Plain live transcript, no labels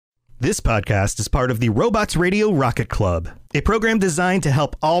This podcast is part of the Robots Radio Rocket Club, a program designed to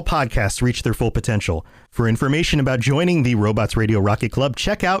help all podcasts reach their full potential. For information about joining the Robots Radio Rocket Club,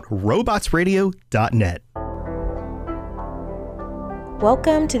 check out robotsradio.net.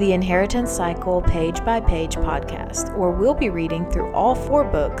 Welcome to the Inheritance Cycle Page by Page podcast, where we'll be reading through all 4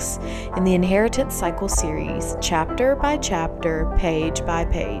 books in the Inheritance Cycle series, chapter by chapter, page by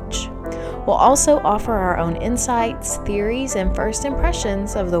page. We'll also offer our own insights, theories, and first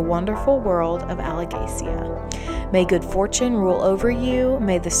impressions of the wonderful world of Allegacia. May good fortune rule over you,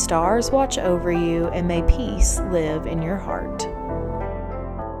 may the stars watch over you, and may peace live in your heart.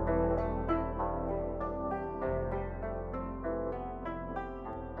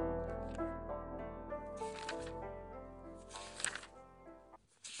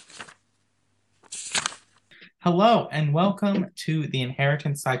 Hello, and welcome to the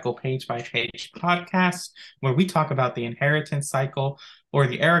Inheritance Cycle Page by Page podcast, where we talk about the Inheritance Cycle or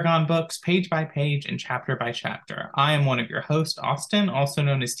the Eragon books page by page and chapter by chapter. I am one of your hosts, Austin, also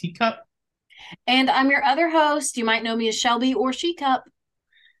known as Teacup. And I'm your other host. You might know me as Shelby or She-Cup.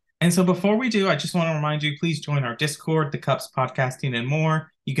 And so before we do, I just want to remind you, please join our Discord, The Cups Podcasting and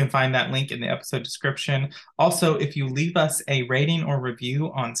More. You can find that link in the episode description. Also, if you leave us a rating or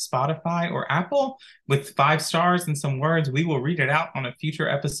review on Spotify or Apple with 5 stars and some words, we will read it out on a future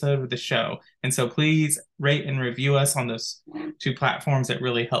episode of the show. And so please rate and review us on those 2 platforms. It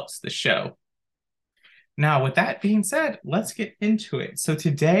really helps the show. Now, with that being said, let's get into it. So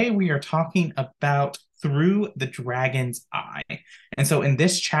today we are talking about Through the Dragon's Eye. And so in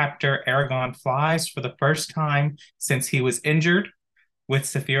this chapter, Eragon flies for the first time since he was injured with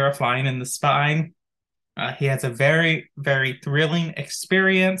Saphira flying in the spine. He has a very, very thrilling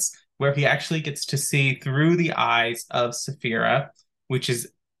experience where he actually gets to see through the eyes of Saphira, which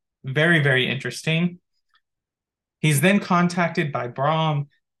is very, very interesting. He's then contacted by Brahm,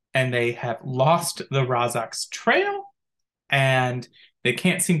 and they have lost the Razak's trail, and they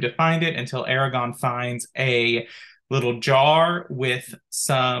can't seem to find it until Eragon finds a little jar with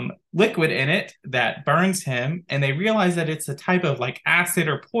some liquid in it that burns him, and they realize that it's a type of like acid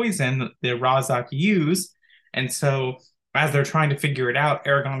or poison that the Razak use. And so as they're trying to figure it out,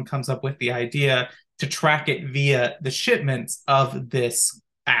 Eragon comes up with the idea to track it via the shipments of this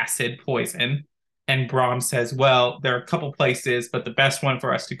acid poison. And Brahm says, well, there are a couple places, but the best one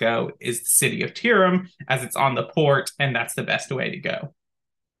for us to go is the city of Tirum, as it's on the port, and that's the best way to go.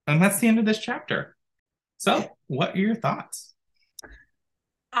 And that's the end of this chapter. So, what are your thoughts?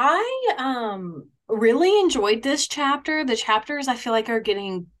 I really enjoyed this chapter. The chapters I feel like are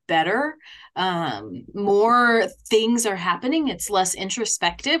getting better. More things are happening. It's less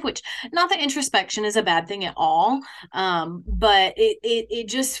introspective, which not that introspection is a bad thing at all. But it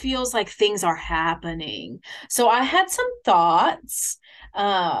just feels like things are happening. So I had some thoughts.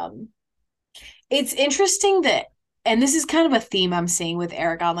 It's interesting that, and this is kind of a theme I'm seeing with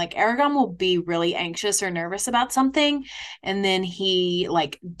Eragon. Like, Eragon will be really anxious or nervous about something, and then he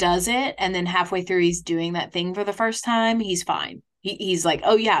like does it, and then halfway through he's doing that thing for the first time, he's fine. He's like,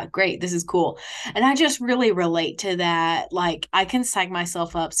 oh yeah, great, this is cool. And I just really relate to that. Like, I can psych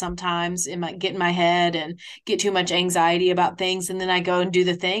myself up sometimes get in my head and get too much anxiety about things, and then I go and do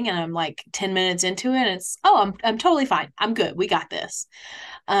the thing, and I'm like 10 minutes into it, and it's, oh, I'm totally fine. I'm good. We got this.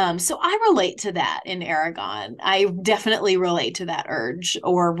 So I relate to that in Eragon. I definitely relate to that urge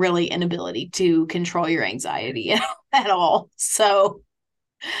or really inability to control your anxiety at all. So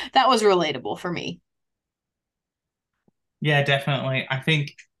that was relatable for me. Yeah, definitely. I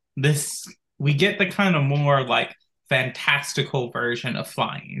think we get the kind of more like fantastical version of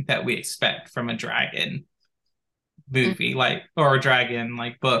flying that we expect from a dragon movie, or a dragon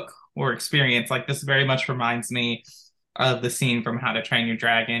like book or experience. Like, this very much reminds me of the scene from How to Train Your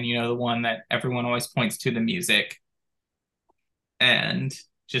Dragon, the one that everyone always points to, the music and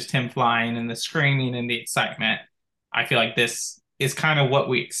just him flying and the screaming and the excitement. I feel like this is kind of what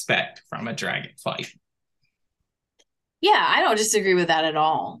we expect from a dragon flight. Yeah, I don't disagree with that at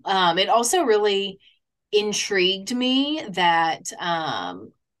all. It also really intrigued me that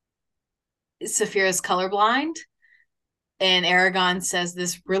Saphira's colorblind. And Eragon says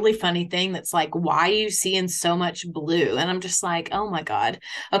this really funny thing that's like, why are you seeing so much blue? And I'm just like, oh my God.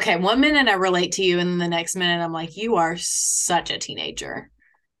 Okay, 1 minute I relate to you, and then the next minute I'm like, you are such a teenager.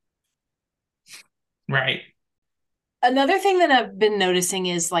 Right. Another thing that I've been noticing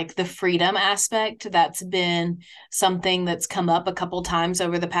is like the freedom aspect. That's been something that's come up a couple times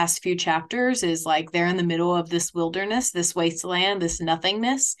over the past few chapters, is like they're in the middle of this wilderness, this wasteland, this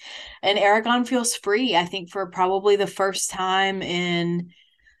nothingness. And Eragon feels free, I think, for probably the first time in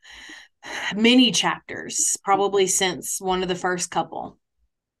many chapters, probably since one of the first couple.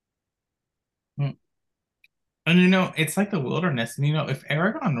 And it's like the wilderness. And if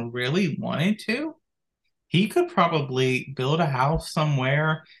Aragon really wanted to, he could probably build a house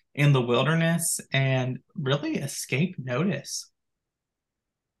somewhere in the wilderness and really escape notice.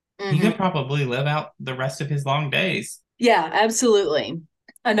 He Mm-hmm. could probably live out the rest of his long days. Yeah, absolutely.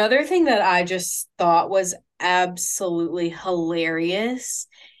 Another thing that I just thought was absolutely hilarious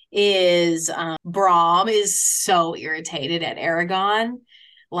is Brahm is so irritated at Aragon.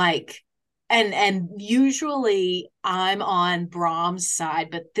 Like, and usually I'm on Brahm's side,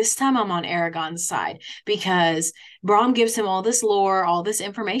 but this time I'm on Aragon's side because Brahm gives him all this lore, all this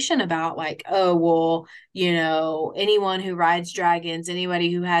information about like, oh, well, anyone who rides dragons,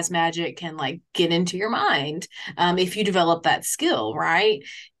 anybody who has magic can like get into your mind if you develop that skill, right?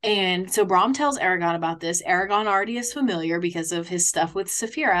 And so Brahm tells Eragon about this. Eragon already is familiar because of his stuff with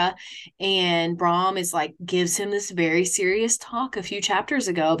Saphira. And Brahm is like, gives him this very serious talk a few chapters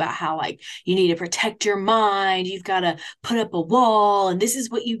ago about how, like, you need to protect your mind. You've got to put up a wall. And this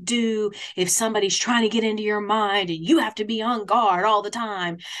is what you do if somebody's trying to get into your mind and you have to be on guard all the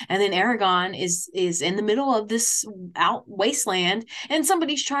time. And then Eragon is in the middle of this out wasteland and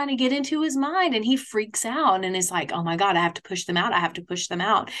somebody's trying to get into his mind and he freaks out and is like, oh my God, I have to push them out. I have to push them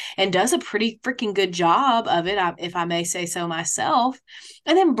out. And does a pretty freaking good job of it, if I may say so myself.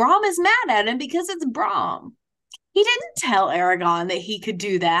 And then Brahm is mad at him because it's Brahm. He didn't tell Eragon that he could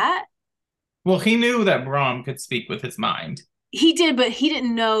do that. Well, he knew that Brahm could speak with his mind. He did, but he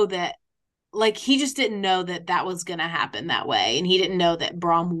didn't know that, like, he just didn't know that that was going to happen that way. And he didn't know that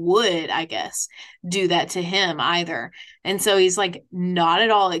Brahm would, I guess, do that to him either. And so he's like not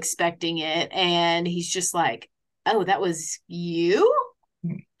at all expecting it. And he's just like, oh, that was you?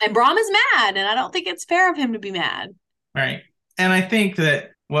 And Brahm is mad, and I don't think it's fair of him to be mad. Right. And I think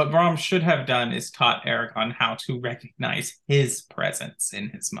that what Brahm should have done is taught Eragon how to recognize his presence in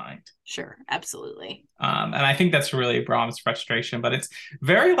his mind. Sure, absolutely. And I think that's really Brahm's frustration, but it's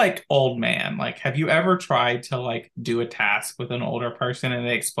very like old man. Like, have you ever tried to like do a task with an older person and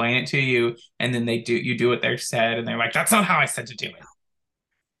they explain it to you and then you do what they're said and they're like, that's not how I said to do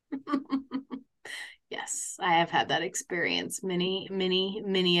it. Yes, I have had that experience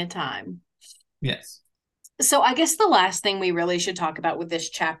many a time. Yes. So I guess the last thing we really should talk about with this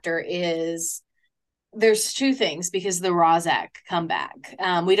chapter is there's two things because the Rozak come back.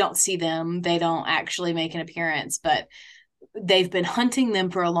 We don't see them. They don't actually make an appearance, but they've been hunting them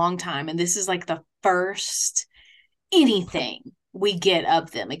for a long time. And this is like the first anything we get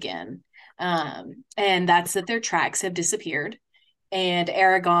of them again. And that's that their tracks have disappeared. And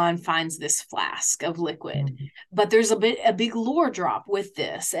Eragon finds this flask of liquid. Mm-hmm. But there's a big lore drop with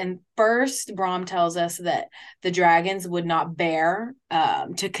this. And first, Brahm tells us that the dragons would not bear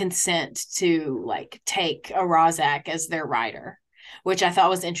to consent to like take a Rozak as their rider, which I thought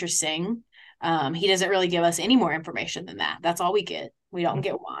was interesting. He doesn't really give us any more information than that. That's all we get. We don't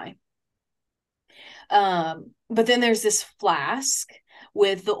get why. But then there's this flask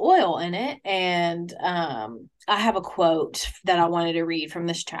with the oil in it. And I have a quote that I wanted to read from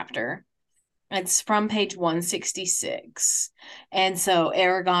this chapter. It's from page 166. And so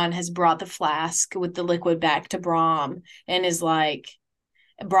Eragon has brought the flask with the liquid back to Brahm and is like,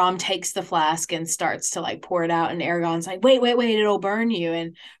 Brahm takes the flask and starts to like pour it out. And Eragon's like, wait, it'll burn you.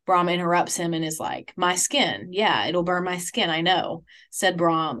 And Brahm interrupts him and is like, my skin. Yeah, it'll burn my skin. I know, said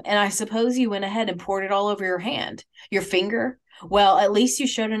Brahm. And I suppose you went ahead and poured it all over your hand, your finger. Well, at least you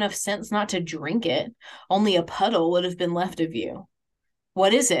showed enough sense not to drink it. Only a puddle would have been left of you.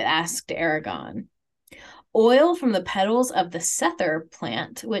 What is it? Asked Eragon. Oil from the petals of the sether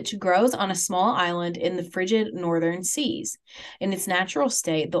plant, which grows on a small island in the frigid northern seas. In its natural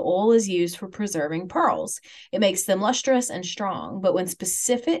state, the oil is used for preserving pearls. It makes them lustrous and strong, but when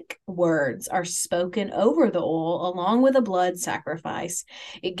specific words are spoken over the oil along with a blood sacrifice,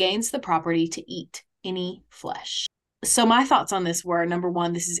 it gains the property to eat any flesh. So my thoughts on this were, number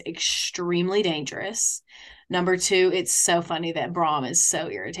one, this is extremely dangerous. Number two, it's so funny that Brahm is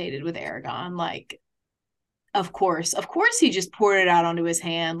so irritated with Eragon. Like, of course he just poured it out onto his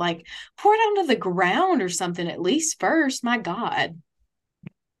hand. Like, pour it onto the ground or something at least first. My God.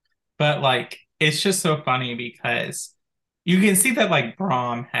 But like, it's just so funny because you can see that like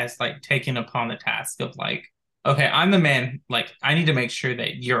Brahm has like taken upon the task of like, okay, I'm the man, like I need to make sure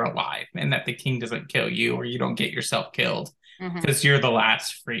that you're alive and that the king doesn't kill you or you don't get yourself killed because you're the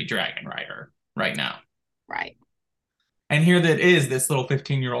last free dragon rider right now. Right. And here that is this little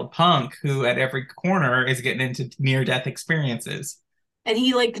 15-year-old punk who at every corner is getting into near-death experiences. And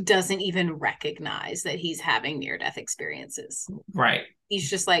he like doesn't even recognize that he's having near-death experiences. Right. He's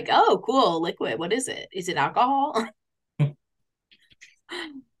just like, oh, cool, liquid. What is it? Is it alcohol?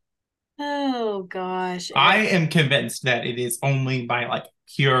 Oh gosh. I am convinced that it is only by like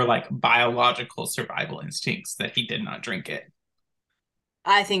pure like biological survival instincts that he did not drink it.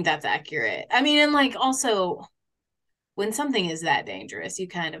 I think that's accurate. I mean, and like also when something is that dangerous, you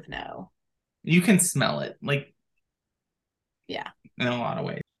kind of know. You can smell it, like Yeah. in a lot of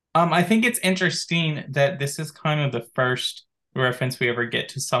ways. I think it's interesting that this is kind of the first reference we ever get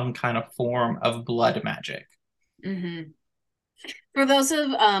to some kind of form of blood magic. Mm-hmm. For those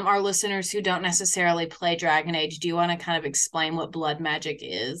of our listeners who don't necessarily play Dragon Age, do you want to kind of explain what blood magic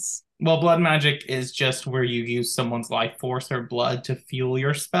is? Well, blood magic is just where you use someone's life force or blood to fuel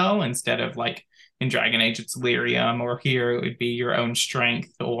your spell instead of like in Dragon Age, it's lyrium, or here it would be your own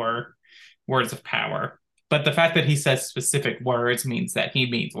strength or words of power. But the fact that he says specific words means that he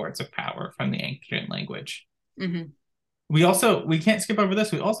means words of power from the ancient language. Mm-hmm. We can't skip over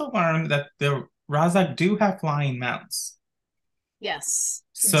this. We also learned that the Razak do have flying mounts. Yes.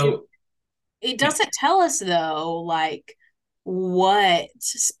 So it doesn't tell us though, like what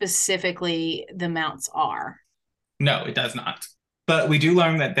specifically the mounts are. no, it does not. But we do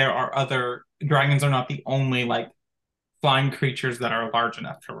learn that there are other dragons are not the only like flying creatures that are large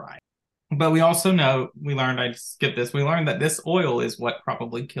enough to ride. But we also know, I skipped this, we learned that this oil is what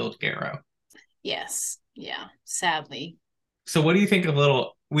probably killed Garrow. Yes. Yeah. Sadly. So what do you think of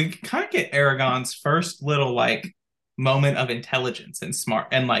we kind of get Eragon's first little like moment of intelligence and smart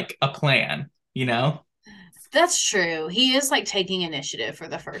and like a plan, you know? That's true. He is like taking initiative for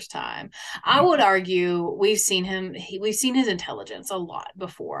the first time. I would argue we've seen his intelligence a lot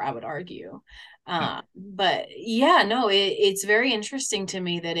before, I would argue. But yeah, no, it's very interesting to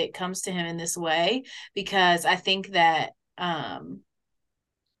me that it comes to him in this way because I think that for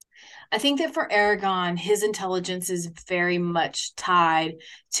Eragon, his intelligence is very much tied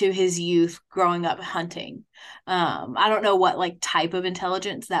to his youth growing up hunting. I don't know what like type of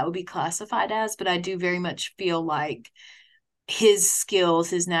intelligence that would be classified as, but I do very much feel like his skills,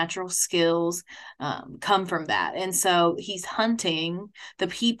 his natural skills, come from that. And so he's hunting the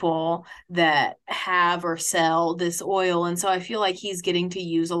people that have or sell this oil. And so I feel like he's getting to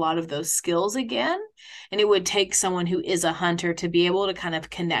use a lot of those skills again. And it would take someone who is a hunter to be able to kind of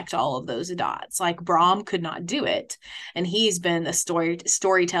connect all of those dots. Like Brahm could not do it. And he's been a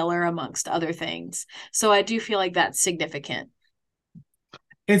storyteller amongst other things. So I do feel like that's significant.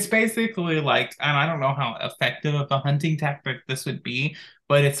 It's basically like, and I don't know how effective of a hunting tactic this would be,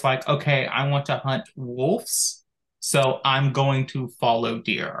 but it's like, okay, I want to hunt wolves, so I'm going to follow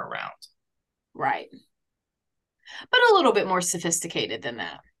deer around. Right. But a little bit more sophisticated than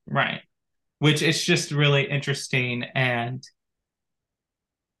that. Right. Which is just really interesting. And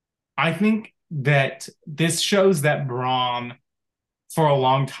I think that this shows that Brahm, for a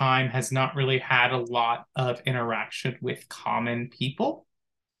long time, has not really had a lot of interaction with common people.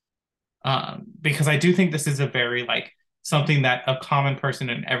 Because I do think this is a very like something that a common person,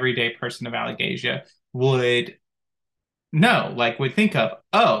 an everyday person of Allegasia would know, like would think of,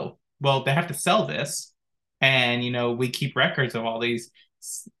 oh, well, they have to sell this. And, we keep records of all these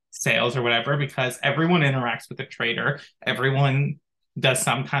sales or whatever, because everyone interacts with a trader. Everyone does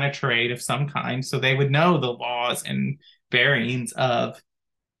some kind of trade of some kind. So they would know the laws and bearings of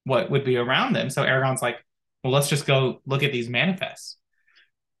what would be around them. So Eragon's like, well, let's just go look at these manifests.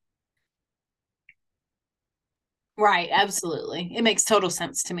 Right, absolutely. It makes total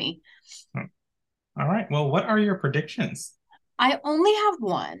sense to me. All right. Well, what are your predictions? I only have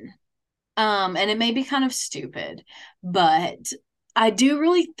one. And it may be kind of stupid, but I do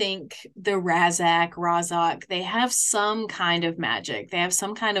really think the Razak, they have some kind of magic. They have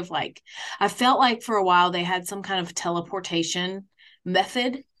some kind of like, I felt like for a while they had some kind of teleportation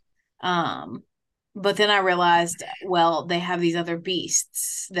method. But then I realized, well, they have these other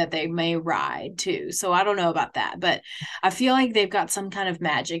beasts that they may ride too. So I don't know about that, but I feel like they've got some kind of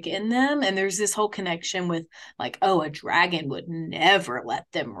magic in them. And there's this whole connection with like, oh, a dragon would never let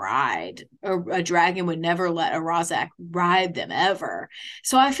them ride, or a dragon would never let a Razak ride them ever.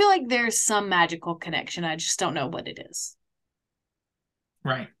 So I feel like there's some magical connection. I just don't know what it is.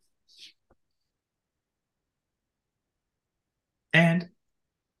 Right. And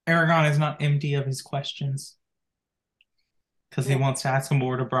Eragon is not empty of his questions because he wants to ask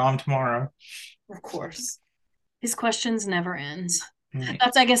more to Brahm tomorrow. Of course. His questions never ends. Right.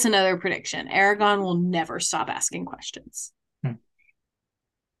 That's, I guess, another prediction. Eragon will never stop asking questions.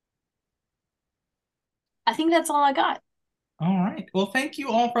 I think that's all I got. All right. Well, thank you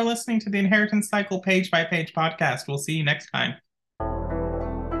all for listening to the Inheritance Cycle Page by Page podcast. We'll see you next time.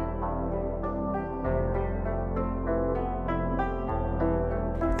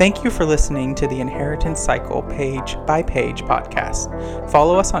 Thank you for listening to the Inheritance Cycle Page by Page podcast.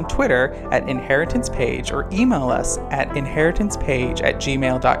 Follow us on Twitter at InheritancePage or email us at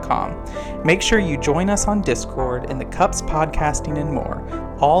inheritancepage@gmail.com. Make sure you join us on Discord in the Cups Podcasting and More.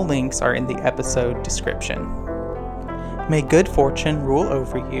 All links are in the episode description. May good fortune rule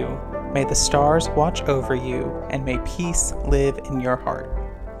over you, may the stars watch over you, and may peace live in your heart.